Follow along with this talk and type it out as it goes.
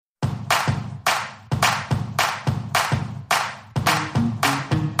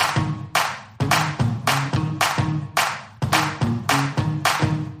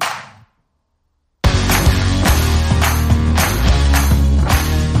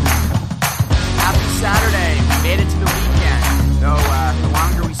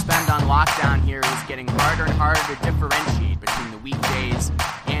harder to differentiate between the weekdays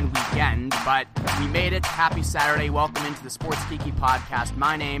and weekend, but we made it. Happy Saturday. Welcome into the Sports Kiki podcast.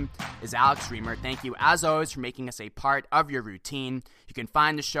 My name is Alex Reamer. Thank you, as always, for making us a part of your routine. You can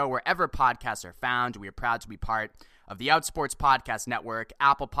find the show wherever podcasts are found. We are proud to be part of the Outsports Podcast Network,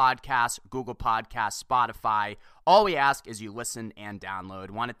 Apple Podcasts, Google Podcasts, Spotify. All we ask is you listen and download.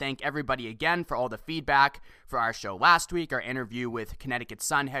 I want to thank everybody again for all the feedback for our show last week, our interview with Connecticut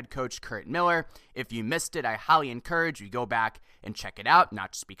Sun head coach Curt Miller. If you missed it, I highly encourage you to go back and check it out,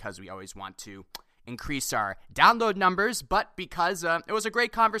 not just because we always want to increase our download numbers, but because it was a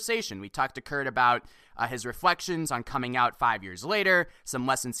great conversation. We talked to Curt about his reflections on coming out 5 years later, some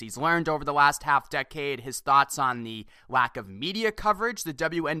lessons he's learned over the last half decade, his thoughts on the lack of media coverage the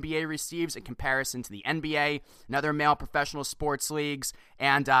WNBA receives in comparison to the NBA and other male professional sports leagues,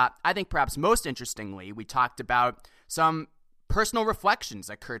 and I think perhaps most interestingly, we talked about some personal reflections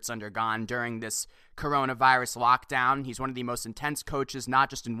that Curt's undergone during this coronavirus lockdown. He's one of the most intense coaches, not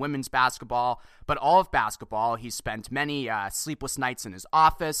just in women's basketball, but all of basketball. He's spent many sleepless nights in his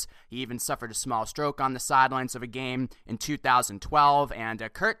office. He even suffered a small stroke on the sidelines of a game in 2012.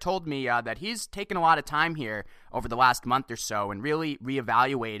 And Curt told me that he's taken a lot of time here over the last month or so and really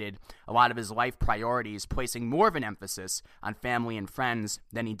reevaluated a lot of his life priorities, placing more of an emphasis on family and friends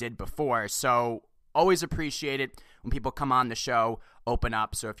than he did before. So always appreciate it when people come on the show, open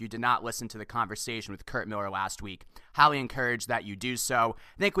up. So if you did not listen to the conversation with Curt Miller last week, highly encourage that you do so.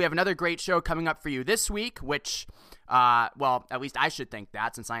 I think we have another great show coming up for you this week, which, well, at least I should think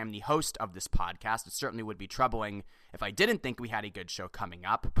that since I am the host of this podcast. It certainly would be troubling if I didn't think we had a good show coming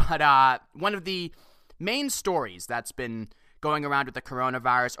up. But one of the main stories that's been going around with the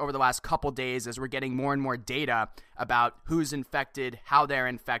coronavirus over the last couple days as we're getting more and more data about who's infected, how they're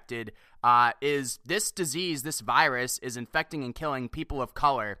infected, is this disease, this virus, is infecting and killing people of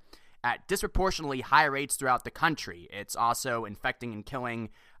color at disproportionately high rates throughout the country. It's also infecting and killing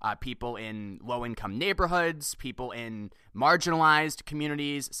people in low-income neighborhoods, people in marginalized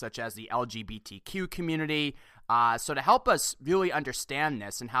communities such as the LGBTQ community. So to help us really understand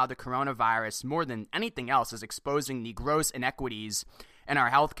this and how the coronavirus, more than anything else, is exposing the gross inequities in our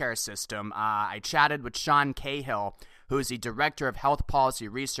healthcare system, I chatted with Sean Cahill, who is the Director of Health Policy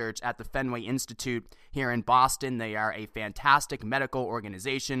Research at the Fenway Institute here in Boston. They are a fantastic medical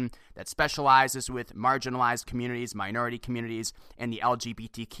organization that specializes with marginalized communities, minority communities, and the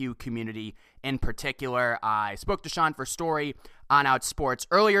LGBTQ community in particular. I spoke to Sean for a story on Outsports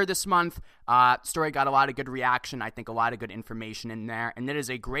earlier this month. Story got a lot of good reaction. I think a lot of good information in there, and it is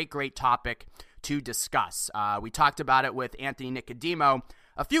a great topic to discuss. We talked about it with Anthony Nicodemo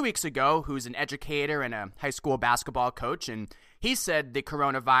a few weeks ago, who's an educator and a high school basketball coach, and he said the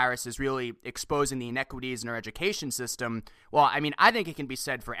coronavirus is really exposing the inequities in our education system. Well, I mean, I think it can be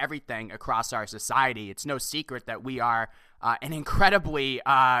said for everything across our society. It's no secret that we are an incredibly,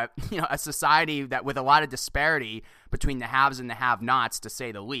 a society that with a lot of disparity between the haves and the have-nots, to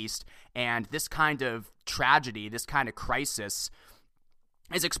say the least, and this kind of tragedy, this kind of crisis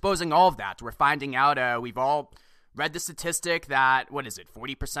is exposing all of that. We're finding out, we've all read the statistic that,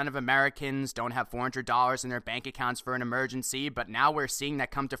 40% of Americans don't have $400 in their bank accounts for an emergency, but now we're seeing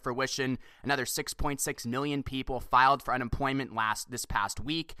that come to fruition. Another 6.6 million people filed for unemployment this past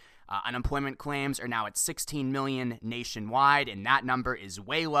week. Unemployment claims are now at 16 million nationwide, and that number is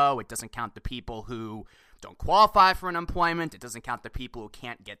way low. It doesn't count the people who don't qualify for unemployment. It doesn't count the people who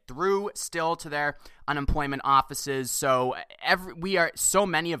can't get through still to their unemployment offices. So so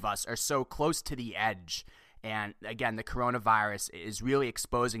many of us are so close to the edge. And again, the coronavirus is really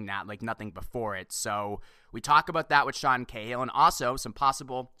exposing that like nothing before it. So we talk about that with Sean Cahill and also some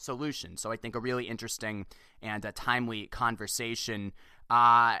possible solutions. So I think a really interesting and a timely conversation.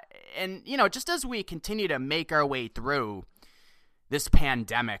 And, just as we continue to make our way through this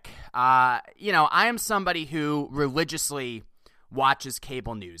pandemic, I am somebody who religiously watches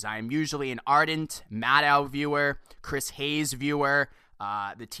cable news. I am usually an ardent Maddow viewer, Chris Hayes viewer.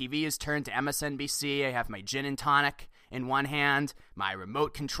 The TV is turned to MSNBC. I have my gin and tonic in one hand, my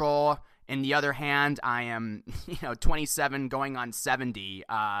remote control in the other hand. I am, 27 going on 70,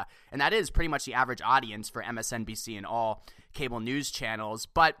 and that is pretty much the average audience for MSNBC and all cable news channels,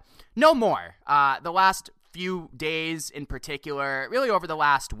 but no more. The last few days in particular, really over the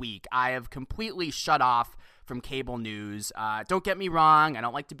last week, I have completely shut off from cable news. Don't get me wrong, I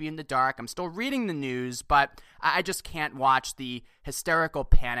don't like to be in the dark. I'm still reading the news, but I just can't watch the hysterical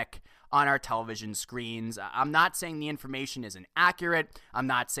panic on our television screens. I'm not saying the information isn't accurate. I'm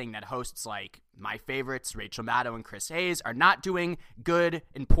not saying that hosts like my favorites, Rachel Maddow and Chris Hayes, are not doing good,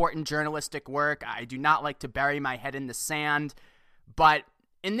 important journalistic work. I do not like to bury my head in the sand. But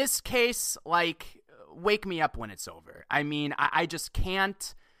in this case, like wake me up when it's over. I mean, I just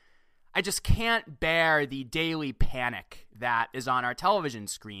can't bear the daily panic that is on our television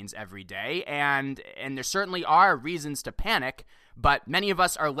screens every day, and there certainly are reasons to panic, but many of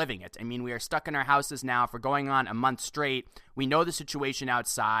us are living it. I mean, we are stuck in our houses now for going on a month straight. We know the situation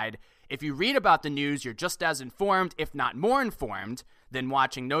outside. If you read about the news, you're just as informed, if not more informed, than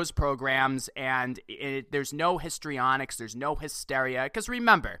watching those programs, and there's no histrionics, there's no hysteria, because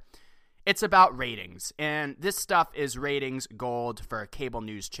remember, it's about ratings, and this stuff is ratings gold for cable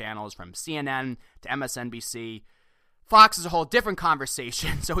news channels from CNN to MSNBC. Fox is a whole different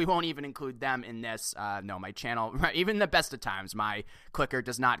conversation, so we won't even include them in this. No, my channel, even the best of times, my clicker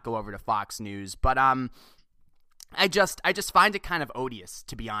does not go over to Fox News. But I just find it kind of odious,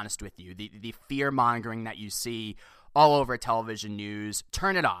 to be honest with you. The fear-mongering that you see all over television news.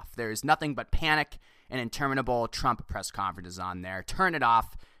 Turn it off. There's nothing but panic and interminable Trump press conferences on there. Turn it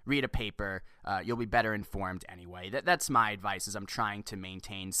off. Read a paper. You'll be better informed anyway. That's my advice, as I'm trying to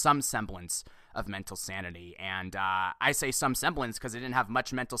maintain some semblance of mental sanity. And I say some semblance because I didn't have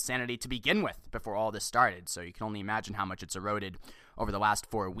much mental sanity to begin with before all this started. So you can only imagine how much it's eroded over the last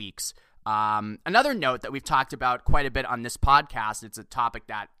 4 weeks. Another note that we've talked about quite a bit on this podcast, it's a topic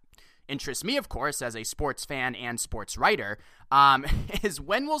that interests me, of course, as a sports fan and sports writer, is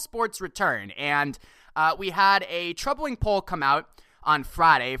when will sports return? And we had a troubling poll come out on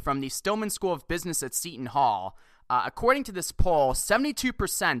Friday from the Stillman School of Business at Seton Hall. According to this poll,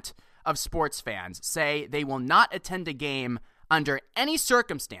 72% of sports fans say they will not attend a game under any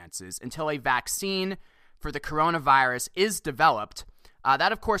circumstances until a vaccine for the coronavirus is developed.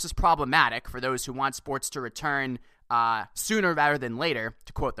 That, of course, is problematic for those who want sports to return sooner rather than later,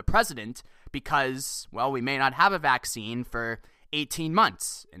 to quote the president, because, well, we may not have a vaccine for 18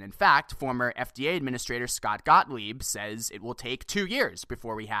 months. And in fact, former FDA Administrator Scott Gottlieb says it will take 2 years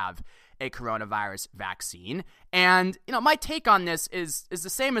before we have a coronavirus vaccine. And, my take on this is the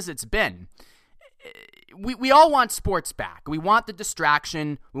same as it's been. We all want sports back. We want the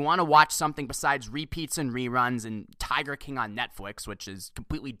distraction. We want to watch something besides repeats and reruns and Tiger King on Netflix, which has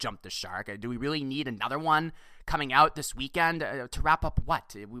completely jumped the shark. Do we really need another one coming out this weekend to wrap up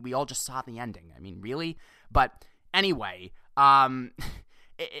what? We all just saw the ending. I mean, really? But anyway, and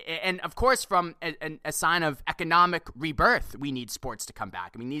of course, from a sign of economic rebirth, we need sports to come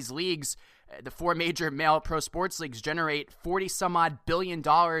back. I mean, these leagues, the 4 major male pro sports leagues, generate $40-some-odd billion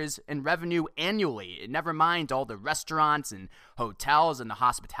in revenue annually. Never mind all the restaurants and hotels and the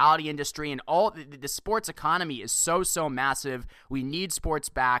hospitality industry, and all the sports economy is so massive. We need sports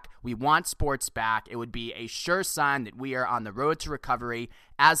back. We want sports back. It would be a sure sign that we are on the road to recovery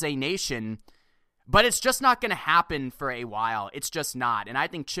as a nation. But it's just not going to happen for a while. It's just not. And I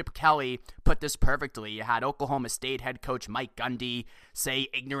think Chip Kelly put this perfectly. You had Oklahoma State head coach Mike Gundy say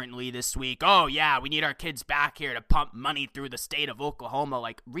ignorantly this week, oh, yeah, we need our kids back here to pump money through the state of Oklahoma.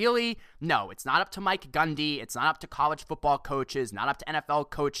 Like, really? No, it's not up to Mike Gundy. It's not up to college football coaches, not up to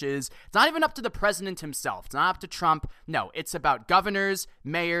NFL coaches. It's not even up to the president himself. It's not up to Trump. No, it's about governors,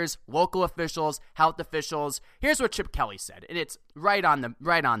 mayors, local officials, health officials. Here's what Chip Kelly said, and it's right on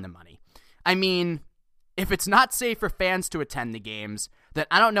the money. I mean, if it's not safe for fans to attend the games, then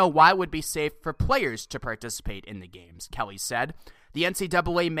I don't know why it would be safe for players to participate in the games, Kelly said. The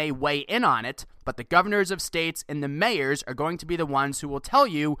NCAA may weigh in on it, but the governors of states and the mayors are going to be the ones who will tell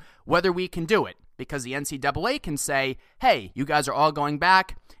you whether we can do it, because the NCAA can say, hey, you guys are all going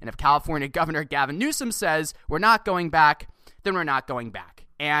back, and if California Governor Gavin Newsom says we're not going back, then we're not going back.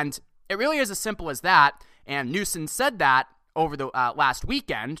 And it really is as simple as that, and Newsom said that over the last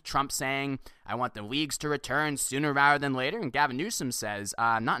weekend, Trump saying, I want the leagues to return sooner rather than later. And Gavin Newsom says,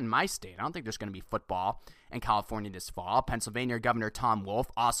 not in my state. I don't think there's going to be football in California this fall. Pennsylvania Governor Tom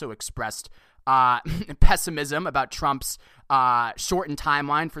Wolf also expressed pessimism about Trump's shortened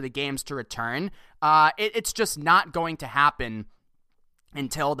timeline for the games to return. It's just not going to happen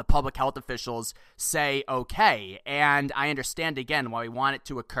until the public health officials say okay. And I understand, again, why we want it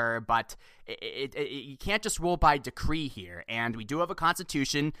to occur, but you can't just rule by decree here. And we do have a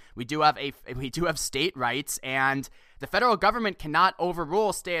constitution, we do have state rights, and the federal government cannot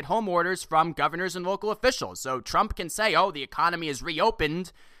overrule stay-at-home orders from governors and local officials. So Trump can say, oh, the economy is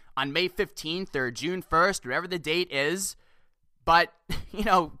reopened on May 15th or June 1st, whatever the date is. But,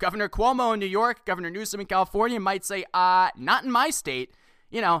 Governor Cuomo in New York, Governor Newsom in California might say, not in my state.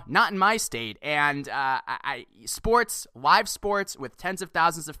 Not in my state. And sports, live sports with tens of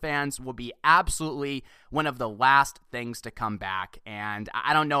thousands of fans will be absolutely one of the last things to come back. And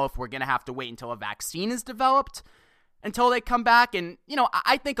I don't know if we're going to have to wait until a vaccine is developed until they come back. And,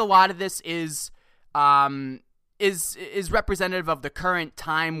 I think a lot of this is is representative of the current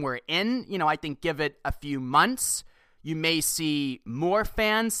time we're in. I think give it a few months, you may see more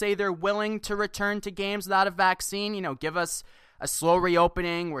fans say they're willing to return to games without a vaccine. Give us a slow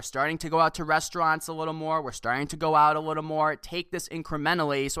reopening. We're starting to go out to restaurants a little more. We're starting to go out a little more. Take this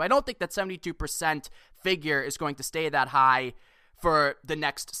incrementally. So I don't think that 72% figure is going to stay that high for the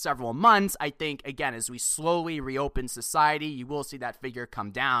next several months. I think, again, as we slowly reopen society, you will see that figure come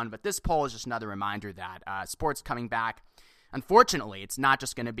down. But this poll is just another reminder that sports coming back, unfortunately, it's not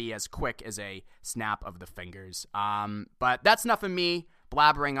just going to be as quick as a snap of the fingers. But that's enough of me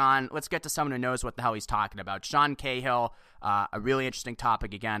blabbering on. Let's get to someone who knows what the hell he's talking about. Sean Cahill, a really interesting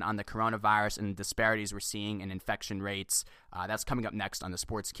topic, again, on the coronavirus and the disparities we're seeing in infection rates. That's coming up next on the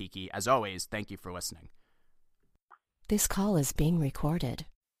Sports Kiki. As always, thank you for listening. This call is being recorded.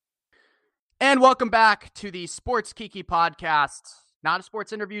 And welcome back to the Sports Kiki podcast. Not a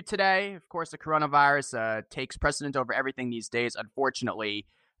sports interview today. Of course, the coronavirus takes precedent over everything these days, unfortunately.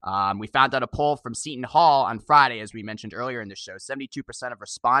 We found out a poll from Seton Hall on Friday, as we mentioned earlier in the show. 72% of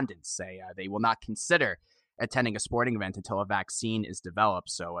respondents say they will not consider attending a sporting event until a vaccine is developed.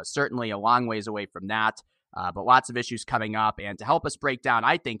 So certainly a long ways away from that, but lots of issues coming up. And to help us break down,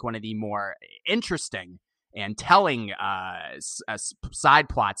 I think, one of the more interesting and telling side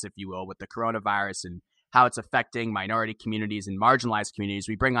plots, if you will, with the coronavirus and how it's affecting minority communities and marginalized communities,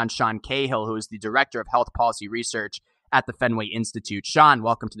 we bring on Sean Cahill, who is the Director of Health Policy Research at the Fenway Institute. Sean,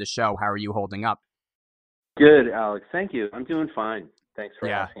 welcome to the show. How are you holding up? Good, Alex. Thank you. I'm doing fine. Thanks for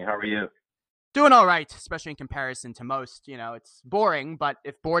asking. How are you? Doing all right, especially in comparison to most. It's boring, but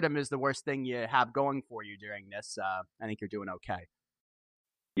if boredom is the worst thing you have going for you during this, I think you're doing okay.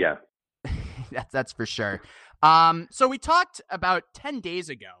 Yeah. That's for sure. So we talked about 10 days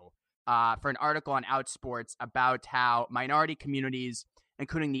ago for an article on Outsports about how minority communities,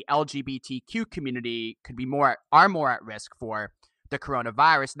 including the LGBTQ community, are more at risk for the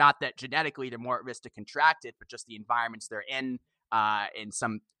coronavirus. Not that genetically they're more at risk to contract it, but just the environments they're in and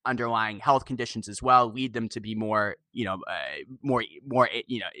some underlying health conditions as well lead them to be more,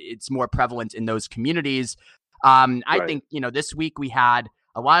 it's more prevalent in those communities. I think, this week we had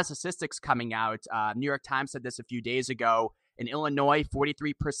a lot of statistics coming out. New York Times said this a few days ago. In Illinois,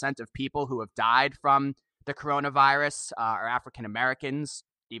 43% of people who have died from the coronavirus are African Americans,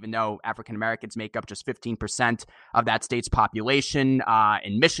 even though African Americans make up just 15% of that state's population.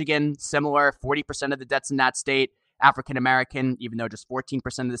 In Michigan, similar, 40% of the deaths in that state, African American, even though just 14%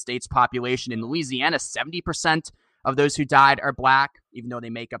 of the state's population. In Louisiana, 70% of those who died are Black, even though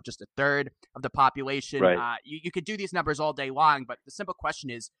they make up just a third of the population. Right. You could do these numbers all day long, but the simple question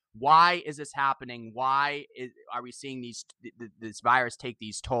is, why is this happening? Why are we seeing this virus take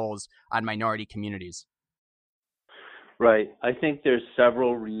these tolls on minority communities? Right. I think there's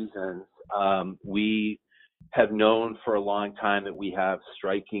several reasons. We have known for a long time that we have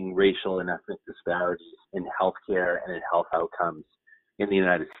striking racial and ethnic disparities in healthcare and in health outcomes in the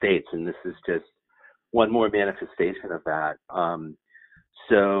United States, and this is just one more manifestation of that.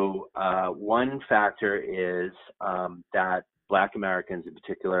 So one factor is that Black Americans in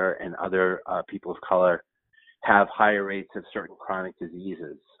particular and other people of color have higher rates of certain chronic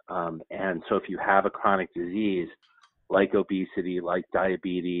diseases. And so if you have a chronic disease like obesity, like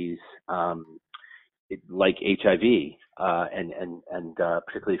diabetes, like HIV, and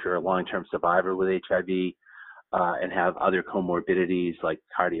particularly if you're a long-term survivor with HIV and have other comorbidities like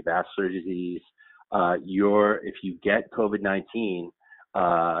cardiovascular disease, if you get COVID-19,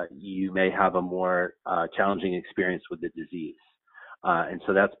 you may have a more challenging experience with the disease. And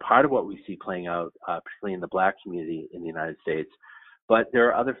so that's part of what we see playing out, particularly in the Black community in the United States. But there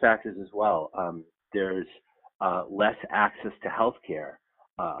are other factors as well. There's less access to health care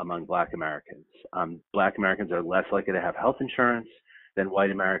among Black Americans. Black Americans are less likely to have health insurance than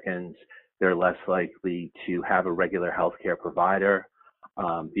white Americans. They're less likely to have a regular health care provider.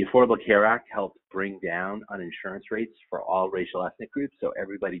 The Affordable Care Act helped bring down uninsurance rates for all racial ethnic groups, so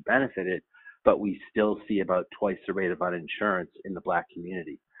everybody benefited, but we still see about twice the rate of uninsurance in the Black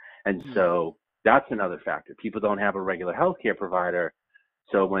community. And so that's another factor. People don't have a regular health care provider.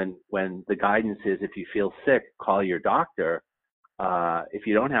 So when the guidance is if you feel sick, call your doctor, if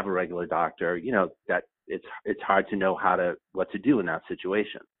you don't have a regular doctor, that it's hard to know what to do in that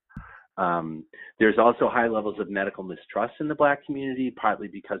situation. There's also high levels of medical mistrust in the Black community, partly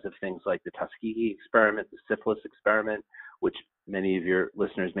because of things like the Tuskegee experiment, the syphilis experiment, which many of your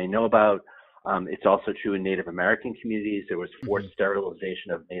listeners may know about. It's also true in Native American communities. There was forced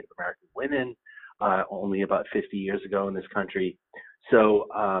sterilization of Native American women only about 50 years ago in this country. So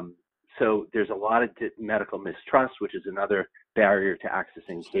there's a lot of medical mistrust, which is another barrier to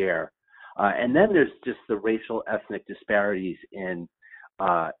accessing care. And then there's just the racial ethnic disparities in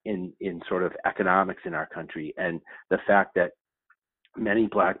sort of economics in our country, and the fact that many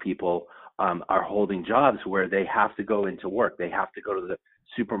Black people are holding jobs where they have to go into work. They have to go to the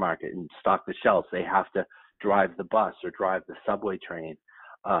supermarket and stock the shelves. They have to drive the bus or drive the subway train,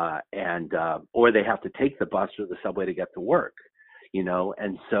 or they have to take the bus or the subway to get to work.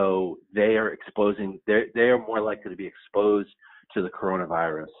 And so they are they are more likely to be exposed to the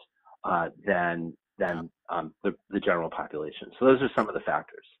coronavirus than the general population. So those are some of the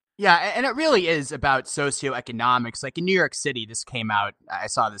factors. Yeah, and it really is about socioeconomics. Like in New York City, this came out, I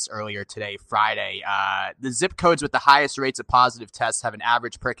saw this earlier today, Friday. The zip codes with the highest rates of positive tests have an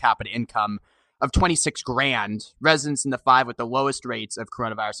average per capita income of 26 grand. Residents in the 5 with the lowest rates of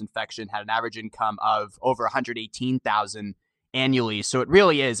coronavirus infection had an average income of over 118,000 annually. So it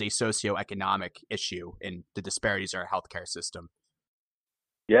really is a socioeconomic issue in the disparities in our healthcare system.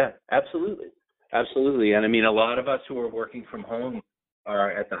 Yeah, absolutely. Absolutely. And I mean, a lot of us who are working from home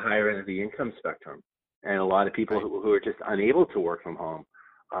are at the higher end of the income spectrum. And a lot of people who are just unable to work from home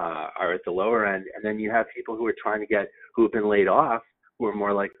are at the lower end. And then you have people who are who have been laid off, who are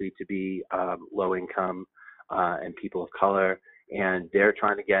more likely to be low income and people of color. And they're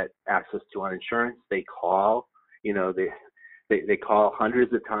trying to get access to our insurance. They call, they call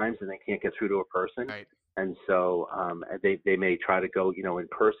hundreds of times and they can't get through to a person. Right. And so they may try to go, in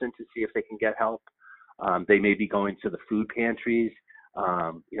person to see if they can get help. They may be going to the food pantries.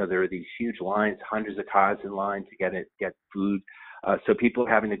 There are these huge lines, hundreds of cars in line to get food. So people are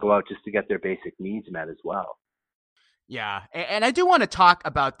having to go out just to get their basic needs met as well. Yeah, and I do want to talk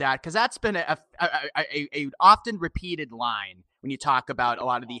about that because that's been a often repeated line when you talk about a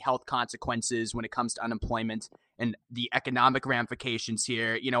lot of the health consequences when it comes to unemployment and the economic ramifications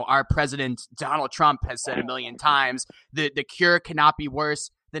here. Our president, Donald Trump, has said a million times that the cure cannot be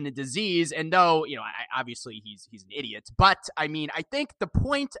worse than a disease. And though, obviously he's an idiot, but I mean, I think the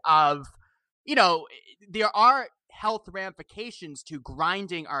point of, there are health ramifications to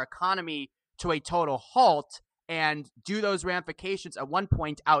grinding our economy to a total halt. And do those ramifications at one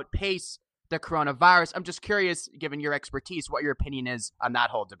point outpace the coronavirus? I'm just curious, given your expertise, what your opinion is on that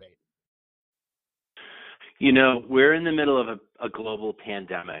whole debate. We're in the middle of a global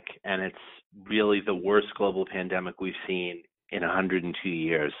pandemic, and it's really the worst global pandemic we've seen in 102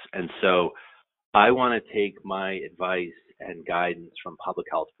 years. And so I want to take my advice and guidance from public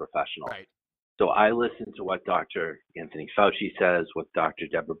health professionals. Right. So I listen to what Dr. Anthony Fauci says, what Dr.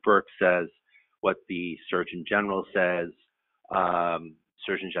 Deborah Birx says, what the Surgeon General says,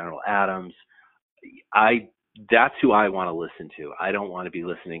 Surgeon General Adams. That's who I want to listen to. I don't want to be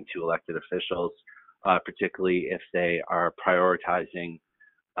listening to elected officials, particularly if they are prioritizing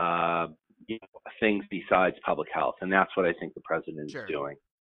things besides public health. And that's what I think the president is doing.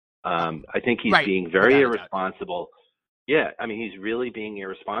 I think he's being very irresponsible. Yeah, I mean, he's really being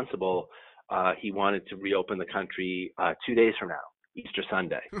irresponsible. He wanted to reopen the country 2 days from now, Easter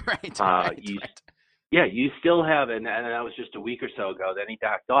Sunday. Right. Yeah, you still have, and that was just a week or so ago. Then he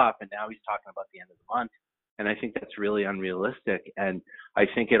backed off, and now he's talking about the end of the month. And I think that's really unrealistic. And I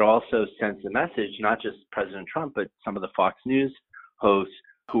think it also sends a message, not just President Trump, but some of the Fox News hosts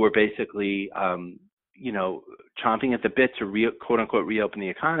who are basically, chomping at the bit to quote unquote reopen the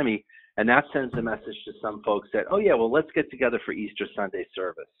economy. And that sends a message to some folks that, oh yeah, well, let's get together for Easter Sunday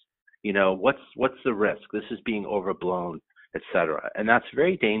service. What's the risk? This is being overblown, et cetera. And that's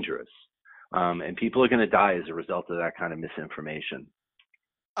very dangerous. And people are going to die as a result of that kind of misinformation.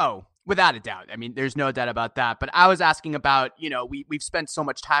 Oh, without a doubt. I mean, there's no doubt about that. But I was asking about, we've spent so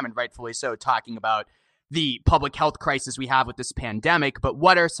much time, and rightfully so, talking about the public health crisis we have with this pandemic. But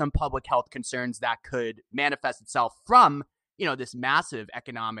what are some public health concerns that could manifest itself from, this massive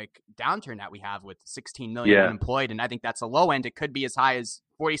economic downturn that we have with 16 million unemployed? And I think that's a low end. It could be as high as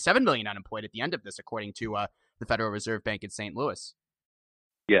 47 million unemployed at the end of this, according to the Federal Reserve Bank in St. Louis.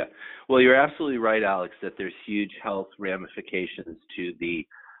 Yeah. Well, you're absolutely right, Alex, that there's huge health ramifications to the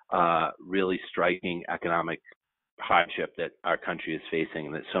really striking economic hardship that our country is facing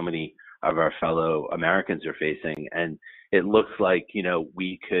and that so many of our fellow Americans are facing. And it looks like,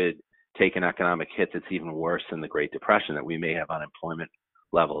 we could take an economic hit that's even worse than the Great Depression, that we may have unemployment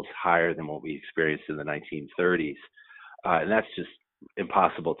levels higher than what we experienced in the 1930s. And that's just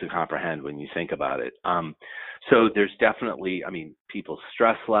impossible to comprehend when you think about it. So there's definitely, people's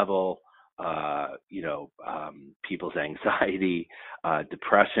stress level, people's anxiety,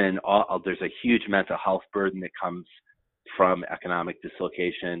 depression. There's a huge mental health burden that comes from economic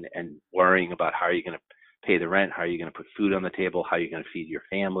dislocation and worrying about how are you going to pay the rent, how are you going to put food on the table, how are you going to feed your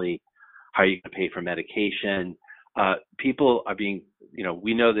family, how are you going to pay for medication. people are being,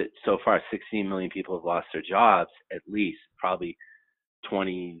 we know that so far 16 million people have lost their jobs, at least probably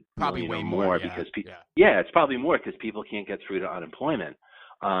 20 Probably million or way more, yeah. because Yeah. it's probably more because people can't get through to unemployment,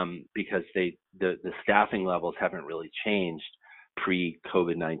 because the staffing levels haven't really changed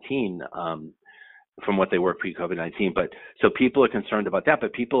pre-COVID-19, from what they were pre-COVID-19. But so people are concerned about that,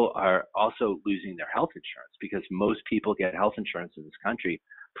 but people are also losing their health insurance because most people get health insurance in this country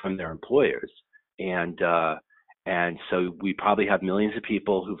from their employers. And so we probably have millions of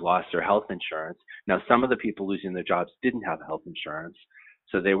people who've lost their health insurance. Now, some of the people losing their jobs didn't have health insurance,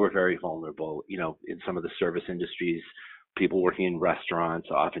 so they were very vulnerable. In some of the service industries, people working in restaurants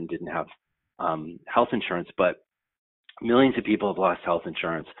often didn't have health insurance, but millions of people have lost health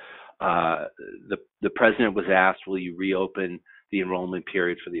insurance. The president was asked, will you reopen the enrollment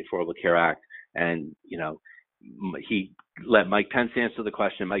period for the Affordable Care Act? And, he let Mike Pence answer the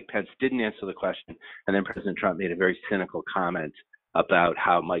question. Mike Pence didn't answer the question. And then President Trump made a very cynical comment about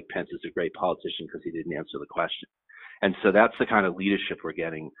how Mike Pence is a great politician because he didn't answer the question. And so that's the kind of leadership we're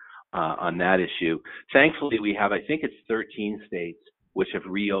getting on that issue. Thankfully, we have, I think it's 13 states which have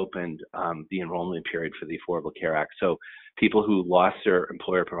reopened the enrollment period for the Affordable Care Act. So people who lost their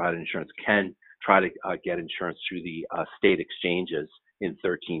employer-provided insurance can try to get insurance through the state exchanges in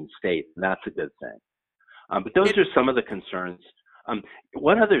 13 states, and that's a good thing. But those are some of the concerns.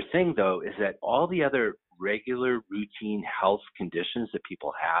 One other thing, though, is that all the other regular routine health conditions that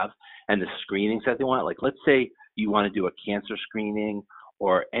people have and the screenings that they want, like let's say you want to do a cancer screening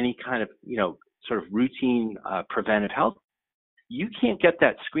or any kind of, sort of routine preventive health, you can't get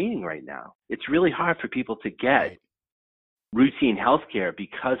that screening right now. It's really hard for people to get routine health care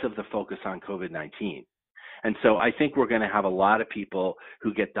because of the focus on COVID-19. And so I think we're going to have a lot of people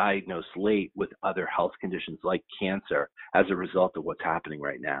who get diagnosed late with other health conditions like cancer as a result of what's happening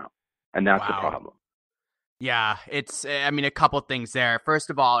right now. And that's a problem. Yeah, it's, a couple of things there. First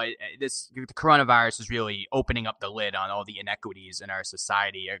of all, the coronavirus is really opening up the lid on all the inequities in our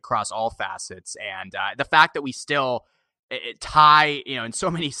society across all facets. And the fact that we still tie, in so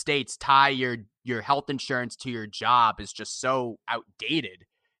many states, tie your health insurance to your job is just so outdated,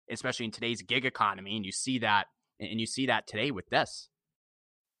 especially in today's gig economy. And you see that today with this.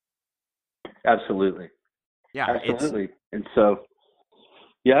 Absolutely. Yeah, absolutely. And so,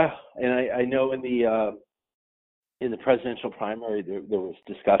 yeah. And I know in the presidential primary, there was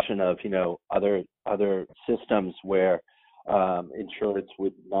discussion of, other systems where insurance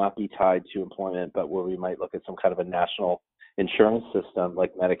would not be tied to employment, but where we might look at some kind of a national insurance system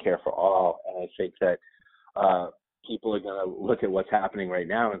like Medicare for all. And I think that people are going to look at what's happening right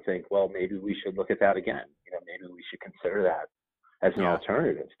now and think, well, maybe we should look at that again. Maybe we should consider that as an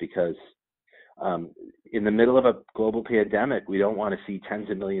alternative, because in the middle of a global pandemic, we don't want to see tens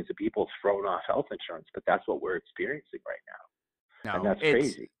of millions of people thrown off health insurance, but that's what we're experiencing right now. And that's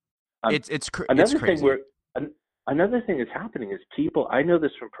crazy. It's crazy. Another thing that's happening is people, I know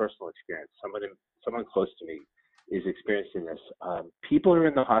this from personal experience, someone close to me is experiencing this. People are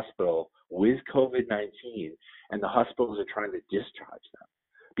in the hospital with COVID-19, and the hospitals are trying to discharge them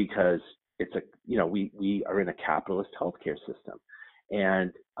because it's we are in a capitalist healthcare system.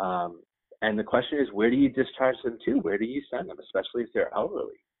 And the question is, where do you discharge them to? Where do you send them, especially if they're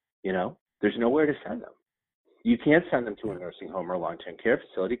elderly? There's nowhere to send them. You can't send them to a nursing home or a long-term care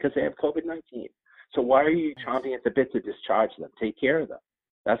facility because they have COVID-19. So why are you chomping at the bit to discharge them? Take care of them.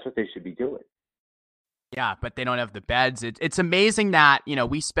 That's what they should be doing. Yeah, but they don't have the beds. It's amazing that,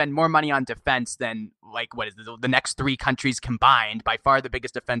 we spend more money on defense than the next three countries combined, by far the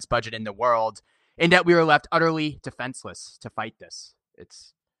biggest defense budget in the world, and that we were left utterly defenseless to fight this.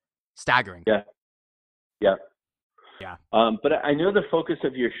 It's staggering. Yeah. But I know the focus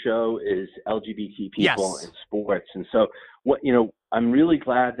of your show is LGBT people in sports. And so I'm really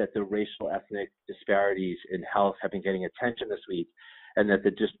glad that the racial ethnic disparities in health have been getting attention this week, and that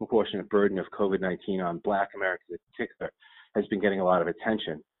the disproportionate burden of COVID-19 on Black Americans in particular has been getting a lot of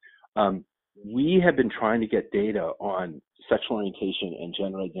attention. We have been trying to get data on sexual orientation and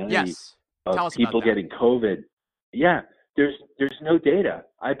gender identity of people getting COVID. Yeah, there's no data.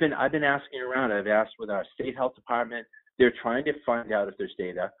 I've been asking around. I've asked with our state health department. They're trying to find out if there's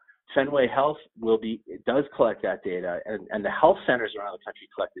data. Fenway Health does collect that data, and the health centers around the country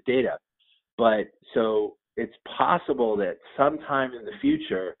collect the data. But so it's possible that sometime in the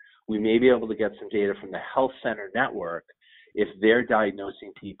future, we may be able to get some data from the health center network if they're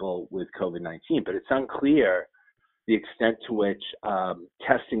diagnosing people with COVID-19. But it's unclear the extent to which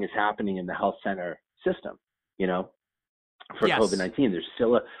testing is happening in the health center system, for COVID-19. There's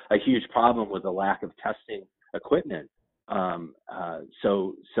still a huge problem with the lack of testing equipment.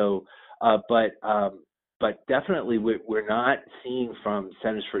 but definitely we're not seeing from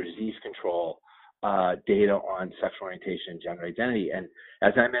Centers for Disease Control data on sexual orientation and gender identity. And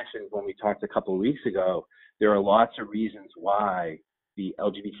as I mentioned when we talked a couple of weeks ago, there are lots of reasons why the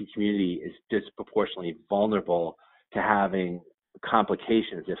LGBT community is disproportionately vulnerable to having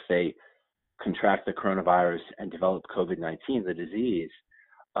complications if they contract the coronavirus and develop COVID-19, the disease.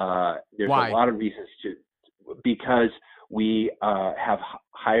 There's Why? a lot of reasons because we have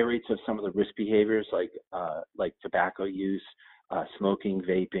higher rates of some of the risk behaviors like tobacco use, smoking,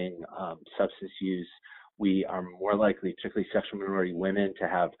 vaping, substance use. We are more likely, particularly sexual minority women,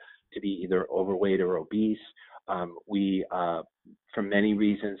 to be either overweight or obese. We, for many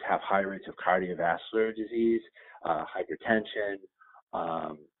reasons, have high rates of cardiovascular disease, hypertension.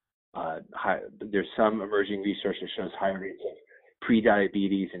 There's some emerging research that shows high rates of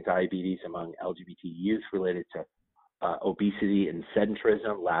prediabetes and diabetes among LGBT youth related to obesity and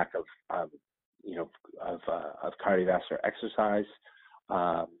sedentarism, lack of cardiovascular exercise.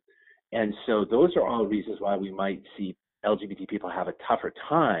 And so those are all reasons why we might see LGBT people have a tougher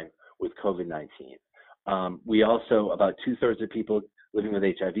time with COVID-19. We also, about 2/3 of people living with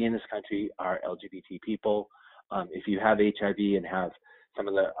HIV in this country are LGBT people. If you have HIV and have some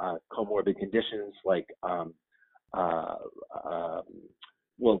of the comorbid conditions like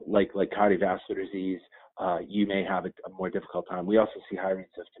cardiovascular disease, you may have a more difficult time. We also see high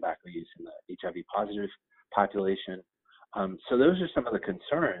rates of tobacco use in the HIV positive population. So those are some of the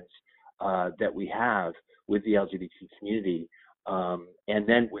concerns that we have with the LGBT community. And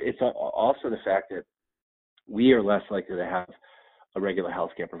then it's also the fact that we are less likely to have a regular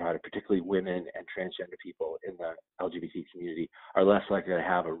healthcare provider, particularly women and transgender people in the LGBT community are less likely to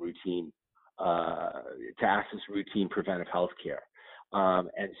have a routine, to access routine preventive healthcare.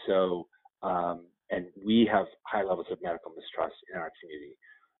 And we have high levels of medical mistrust in our community,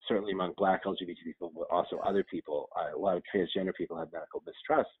 certainly among Black LGBT people, but also other people. A lot of transgender people have medical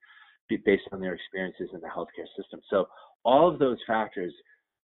mistrust based on their experiences in the healthcare system. So all of those factors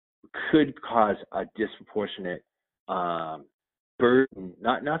could cause a disproportionate burden,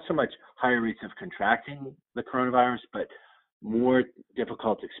 not so much higher rates of contracting the coronavirus, but more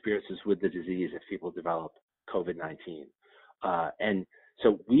difficult experiences with the disease if people develop COVID-19. And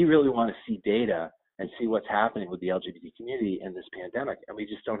so we really want to see data and see what's happening with the LGBT community in this pandemic, and we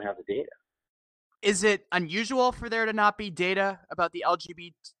just don't have the data. Is it unusual for there to not be data about the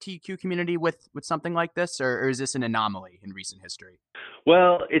LGBTQ community with something like this, or is this an anomaly in recent history?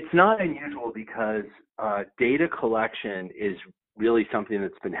 Well, it's not unusual because data collection is really something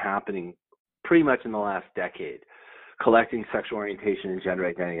that's been happening pretty much in the last decade, collecting sexual orientation and gender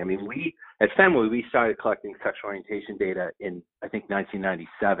identity. I mean, at Fenway, we started collecting sexual orientation data in, I think,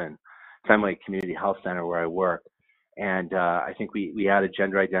 1997, Fenway Community Health Center where I work. And I think we added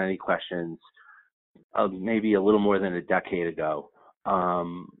gender identity questions maybe a little more than a decade ago.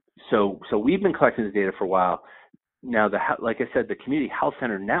 So we've been collecting the data for a while. Now, like I said, the Community Health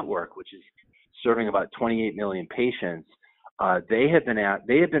Center Network, which is serving about 28 million patients, they have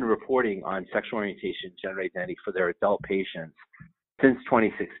been reporting on sexual orientation, gender identity for their adult patients since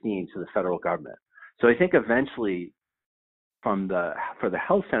 2016 to the federal government. So I think eventually, for the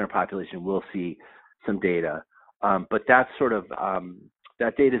health center population, we'll see some data, but that's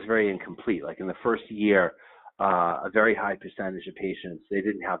that data is very incomplete. Like in the first year, a very high percentage of patients, they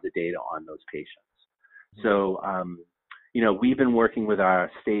didn't have the data on those patients. So, we've been working with our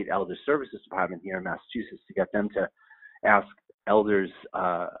state elder services department here in Massachusetts to get them to ask elders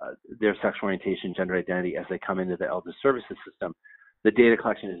their sexual orientation, gender identity as they come into the elder services system. The data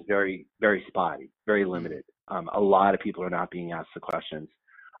collection is very, very spotty, very limited. A lot of people are not being asked the questions,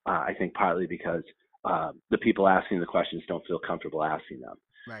 I think partly because the people asking the questions don't feel comfortable asking them.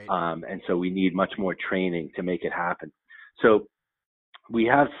 Right. And so we need much more training to make it happen. So we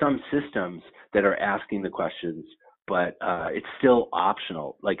have some systems that are asking the questions, but it's still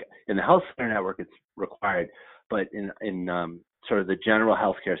optional. Like in the health center network, it's required, but in sort of the general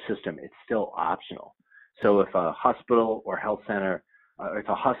healthcare system, it's still optional. So if a hospital or health center, if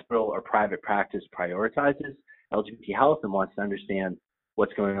a hospital or private practice prioritizes LGBT health and wants to understand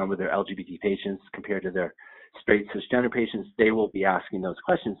what's going on with their LGBT patients compared to their straight cisgender patients, they will be asking those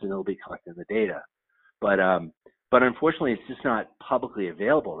questions and they'll be collecting the data. But unfortunately, it's just not publicly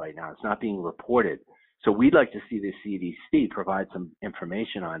available right now. It's not being reported. So we'd like to see the CDC provide some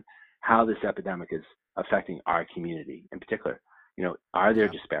information on how this epidemic is affecting our community in particular. Are there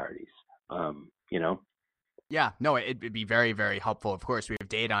disparities? Yeah, no, it'd be very, very helpful. Of course, we have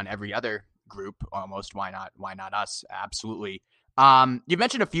data on every other group almost. Why not us? Absolutely. You've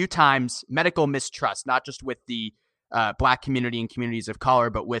mentioned a few times medical mistrust, not just with the Black community and communities of color,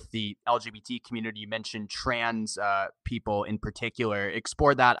 but with the LGBT community. You mentioned trans people in particular.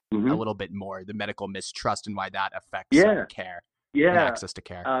 Explore that a little bit more, the medical mistrust and why that affects care and access to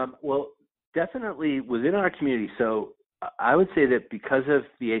care. Well, definitely within our community. So I would say that because of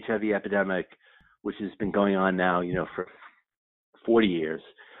the HIV epidemic, which has been going on now, for 40 years,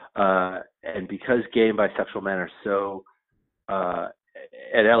 and because gay and bisexual men are so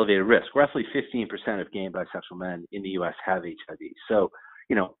at elevated risk, roughly 15% of gay and bisexual men in the U.S. have HIV. So,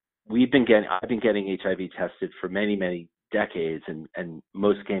 I've been getting HIV tested for many, many decades, and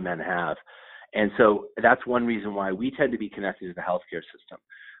most gay men have. And so that's one reason why we tend to be connected to the healthcare system.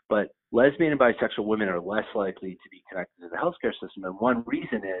 But lesbian and bisexual women are less likely to be connected to the healthcare system. And one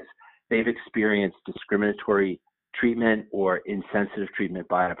reason is they've experienced discriminatory treatment or insensitive treatment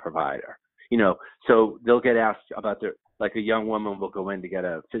by a provider. So they'll get asked about like a young woman will go in to get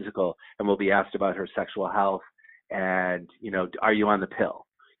a physical and will be asked about her sexual health and, are you on the pill?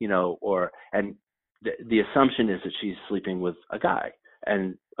 And the assumption is that she's sleeping with a guy.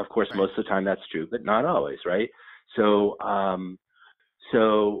 And of course, most of the time that's true, but not always, right? So,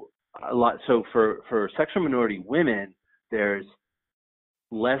 So for sexual minority women, there's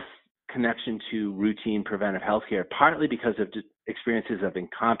less connection to routine preventive healthcare, partly because of experiences of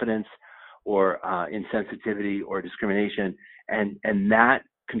incompetence or insensitivity or discrimination, and that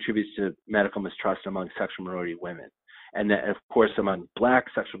contributes to medical mistrust among sexual minority women. And then, of course, among Black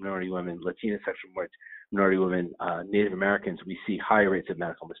sexual minority women, Latina sexual minority women, Native Americans, we see high rates of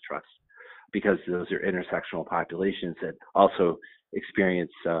medical mistrust because those are intersectional populations that also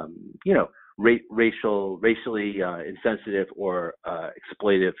experience, racially insensitive or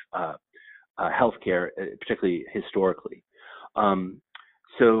exploitative healthcare, particularly historically.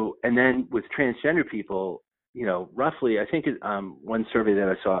 And then with transgender people, roughly, I think one survey that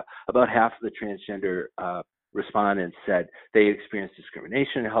I saw, about half of the transgender respondents said they experienced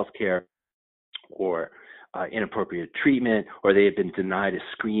discrimination in healthcare or inappropriate treatment, or they had been denied a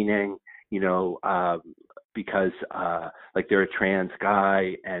screening, because like they're a trans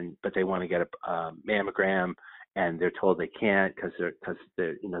guy but they want to get a mammogram and they're told they can't because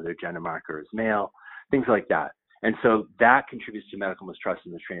their gender marker is male, things like that. And so that contributes to medical mistrust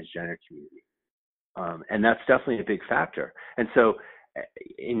in the transgender community. And that's definitely a big factor. And so,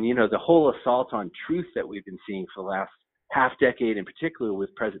 the whole assault on truth that we've been seeing for the last half decade, in particular with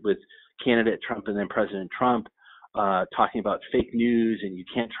candidate Trump and then President Trump, talking about fake news and you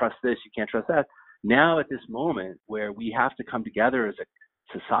can't trust this, you can't trust that. Now at this moment where we have to come together as a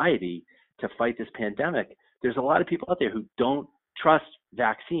society to fight this pandemic, there's a lot of people out there who don't trust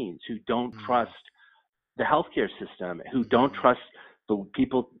vaccines, who don't trust the healthcare system, who don't trust the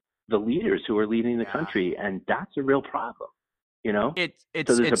leaders who are leading the country. And that's a real problem, So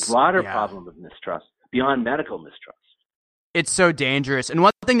there's a broader problem of mistrust beyond medical mistrust. It's so dangerous. And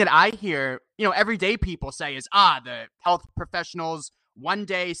one thing that I hear, everyday people say is, the health professionals one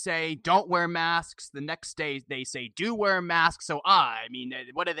day say don't wear masks, the next day they say do wear masks. So,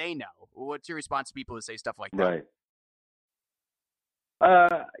 what do they know? What's your response to people who say stuff like that?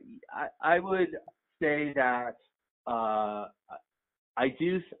 Right. I would say that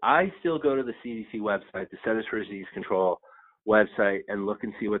I still go to the CDC website, the Centers for Disease Control website, and look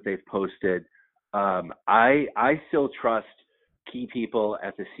and see what they've posted. I still trust key people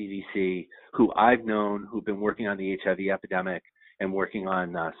at the CDC who I've known who've been working on the HIV epidemic and working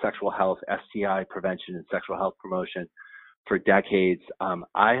on sexual health, STI prevention, and sexual health promotion for decades.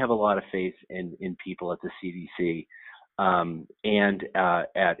 I have a lot of faith in people at the CDC and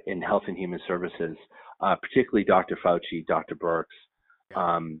in Health and Human Services, particularly Dr. Fauci, Dr. Birx,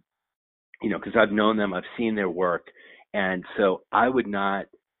 because I've known them, I've seen their work, and so I would not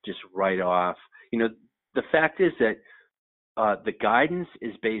just write off. The fact is that the guidance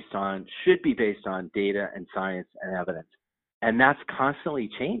should be based on data and science and evidence, and that's constantly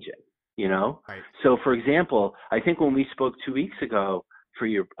changing. Right. So, for example, I think when we spoke 2 weeks ago for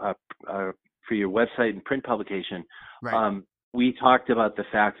your website and print publication, we talked about the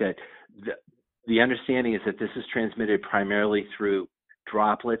fact that the understanding is that this is transmitted primarily through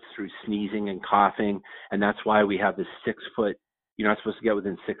droplets, through sneezing and coughing, and that's why we have this 6 foot. You're not supposed to get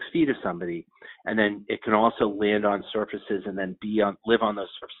within 6 feet of somebody, and then it can also land on surfaces and then live on those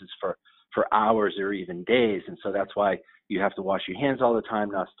surfaces for hours or even days. And so that's why you have to wash your hands all the time,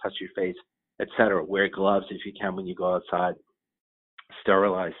 not touch your face, etc. Wear gloves if you can when you go outside.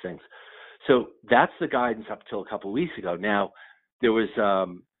 Sterilize things. So that's the guidance up till a couple of weeks ago. Now there's a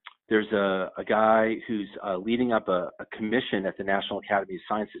guy who's leading up a commission at the National Academy of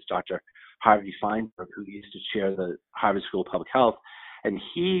Sciences, Dr. Harvey Feinberg, who used to chair the Harvard School of Public Health, And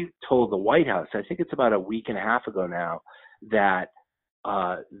he told the White House, I think it's about a week and a half ago now, that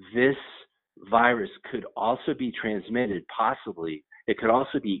this virus could also be transmitted, possibly, it could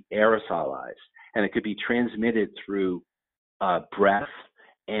also be aerosolized, and it could be transmitted through breath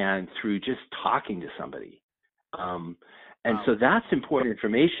and through just talking to somebody. And so that's important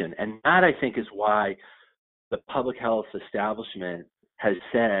information. And that, I think, is why the public health establishment has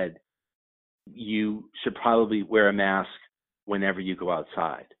said you should probably wear a mask whenever you go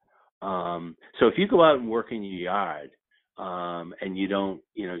outside. So if you go out and work in your yard and you don't,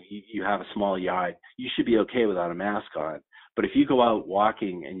 you have a small yard, you should be okay without a mask on. But if you go out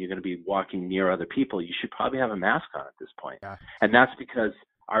walking and you're going to be walking near other people, you should probably have a mask on at this point. Yeah. And that's because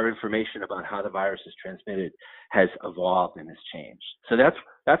our information about how the virus is transmitted has evolved and has changed. So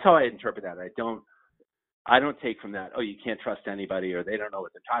that's how I interpret that. I don't take from that, oh, you can't trust anybody or they don't know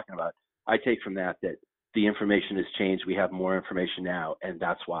what they're talking about. I take from that the information has changed. We have more information now, and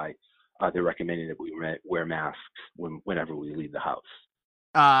that's why they're recommending that we wear masks whenever we leave the house.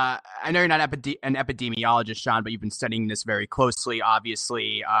 I know you're not an epidemiologist, Sean, but you've been studying this very closely,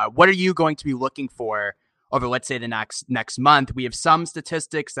 obviously. What are you going to be looking for over, let's say, the next month? We have some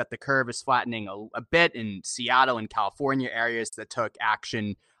statistics that the curve is flattening a bit in Seattle and California, areas that took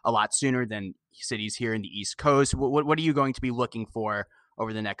action a lot sooner than cities here in the East Coast. What are you going to be looking for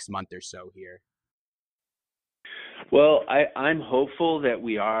over the next month or so here? Well, I'm hopeful that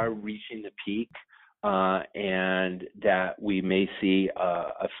we are reaching the peak and that we may see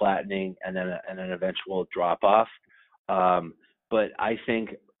a flattening and then an eventual drop-off. But I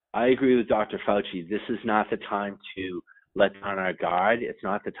think I agree with Dr. Fauci. This is not the time to let down our guard. It's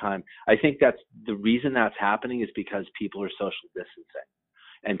not the time. I think that's the reason that's happening is because people are social distancing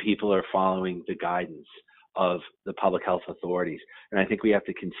and people are following the guidance of the public health authorities. And I think we have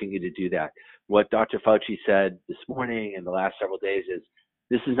to continue to do that. What Dr. Fauci said this morning and the last several days is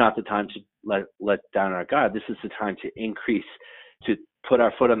this is not the time to let down our guard. This is the time to put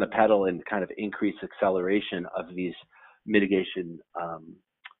our foot on the pedal and kind of increase acceleration of these mitigation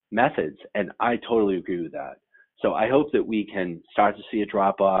methods. And I totally agree with that. So I hope that we can start to see a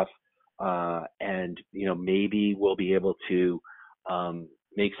drop off and, maybe we'll be able to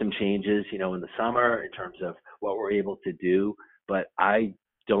make some changes, in the summer in terms of what we're able to do. But I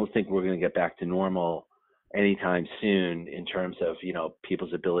don't think we're going to get back to normal anytime soon in terms of,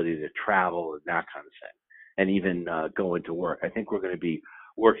 people's ability to travel and that kind of thing, and even go into work. I think we're going to be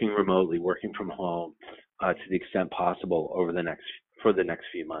working remotely, working from home to the extent possible for the next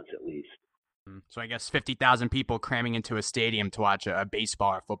few months at least. So I guess 50,000 people cramming into a stadium to watch a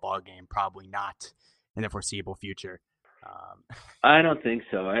baseball or football game, probably not in the foreseeable future. I don't think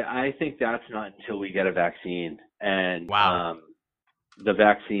so. I think that's not until we get a vaccine. And wow. The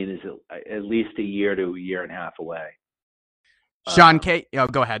vaccine is at least a year to a year and a half away. Sean K.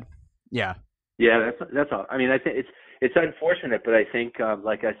 Go ahead. Yeah. Yeah, that's all. I mean, I think it's unfortunate, but I think,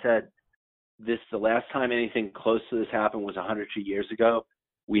 like I said, the last time anything close to this happened was 100 years ago.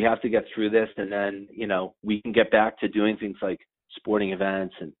 We have to get through this, and then we can get back to doing things like sporting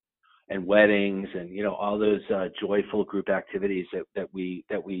events and weddings and all those joyful group activities that we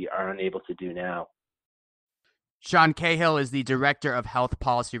are unable to do now. Sean Cahill is the Director of Health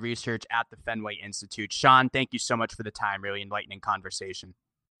Policy Research at the Fenway Institute. Sean, thank you so much for the time. Really enlightening conversation.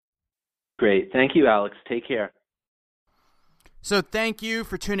 Great. Thank you, Alex. Take care. So thank you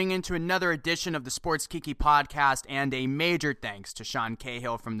for tuning in to another edition of the Sports Kiki podcast, and a major thanks to Sean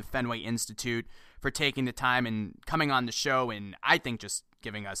Cahill from the Fenway Institute for taking the time and coming on the show, and I think just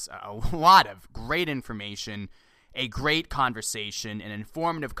giving us a lot of great information, a great conversation, an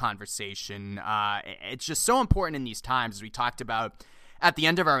informative conversation. It's just so important in these times, as we talked about at the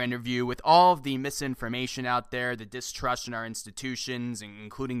end of our interview, with all of the misinformation out there, the distrust in our institutions,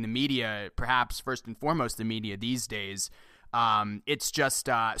 including the media, perhaps first and foremost the media these days. It's just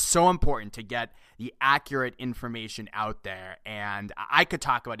so important to get the accurate information out there. And I could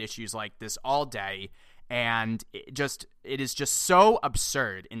talk about issues like this all day. And it is just so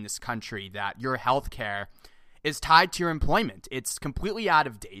absurd in this country that your health care is tied to your employment. It's completely out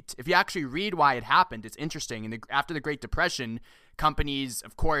of date. If you actually read why it happened, it's interesting. After the Great Depression, companies,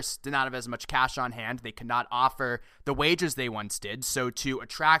 of course, did not have as much cash on hand. They could not offer the wages they once did. So to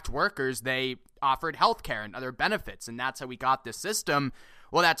attract workers, they offered healthcare and other benefits. And that's how we got this system.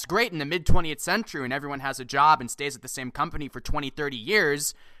 Well, that's great in the mid-20th century when everyone has a job and stays at the same company for 20, 30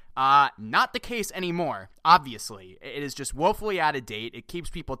 years. Not the case anymore, obviously. It is just woefully out of date. It keeps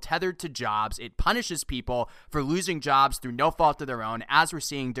people tethered to jobs. It punishes people for losing jobs through no fault of their own, as we're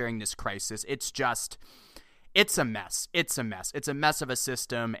seeing during this crisis. It's a mess. It's a mess. It's a mess of a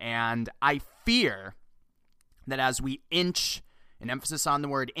system, and I fear that as we inch an emphasis on the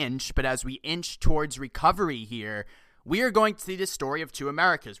word inch, but as we inch towards recovery here, we are going to see this story of two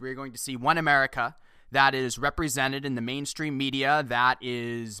Americas. We are going to see one America that is represented in the mainstream media, that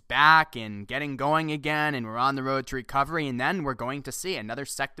is back and getting going again, and we're on the road to recovery. And then we're going to see another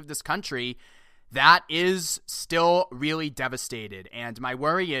sect of this country that is still really devastated. And my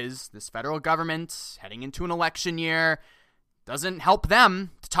worry is this federal government heading into an election year doesn't help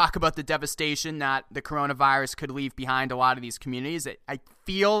them to talk about the devastation that the coronavirus could leave behind a lot of these communities. I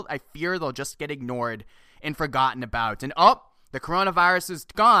fear they'll just get ignored and forgotten about. And the coronavirus is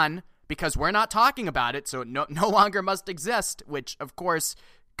gone because we're not talking about it, so it no longer must exist, which, of course,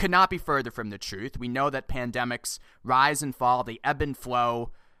 could not be further from the truth. We know that pandemics rise and fall, they ebb and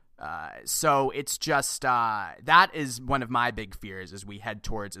flow. So it's just, that is one of my big fears as we head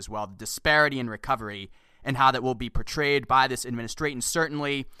towards as well, the disparity in recovery and how that will be portrayed by this administration,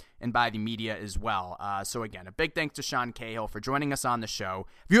 certainly, and by the media as well. So again, a big thanks to Sean Cahill for joining us on the show.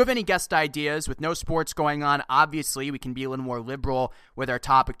 If you have any guest ideas, with no sports going on, obviously we can be a little more liberal with our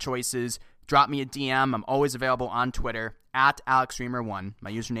topic choices. Drop me a DM. I'm always available on Twitter, @AlexReamer1.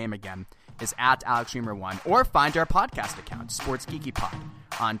 My username, again, is @AlexReamer1. Or find our podcast account, Sports Geeky Pod,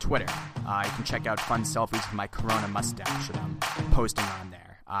 on Twitter. You can check out fun selfies with my Corona mustache that I'm posting on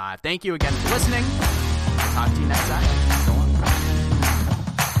there. Thank you again for listening. I'll talk to you next time. So long.